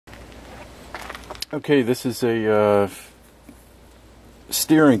Okay, this is a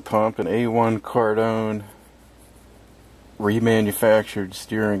steering pump, an A-1 Cardone remanufactured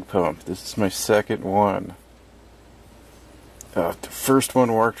steering pump. This is my second one. The first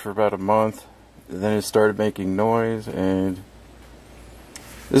one worked for about a month, then it started making noise, and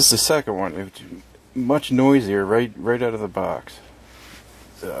this is the second one. It's much noisier right out of the box.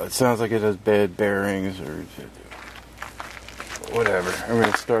 It sounds like it has bad bearings or whatever. I'm going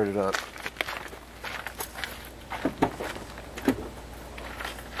to start it up.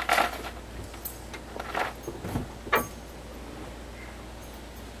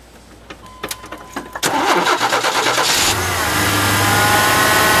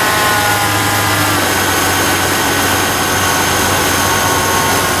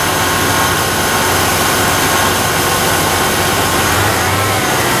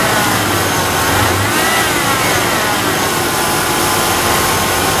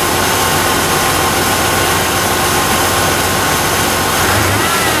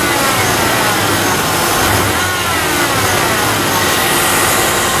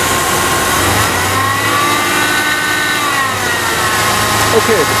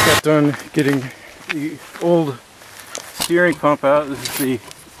 Okay, I just got done getting the old steering pump out. This is the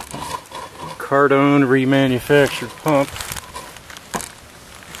Cardone remanufactured pump.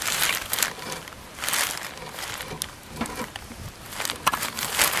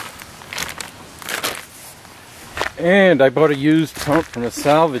 And I bought a used pump from a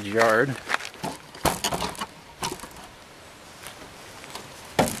salvage yard.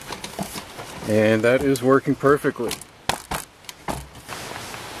 And that is working perfectly.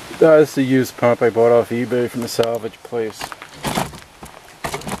 This is a used pump I bought off eBay from the salvage place.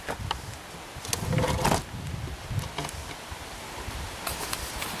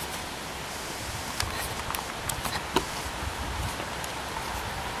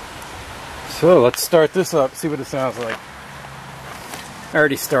 So let's start this up, see what it sounds like. I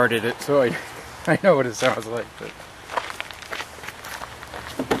already started it, so I know what it sounds like. But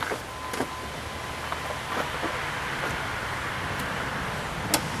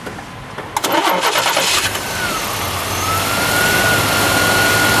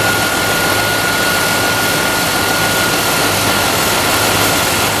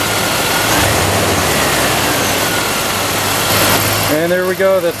and there we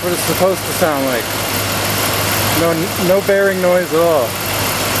go, that's what it's supposed to sound like. No bearing noise at all.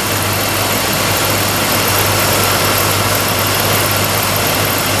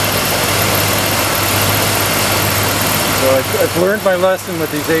 So I've learned my lesson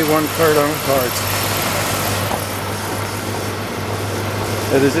with these A-1 Cardone parts.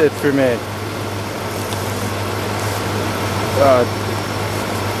 That is it for me.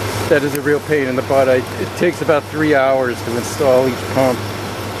 That is a real pain in the butt. It takes about 3 hours to install each pump.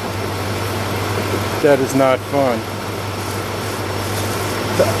 That is not fun.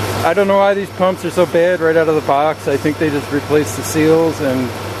 I don't know why these pumps are so bad right out of the box. I think they just replaced the seals, and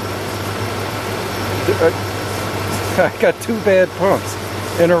I got 2 bad pumps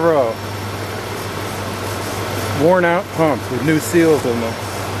in a row. Worn out pumps with new seals in them.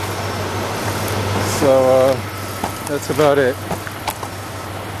 So that's about it.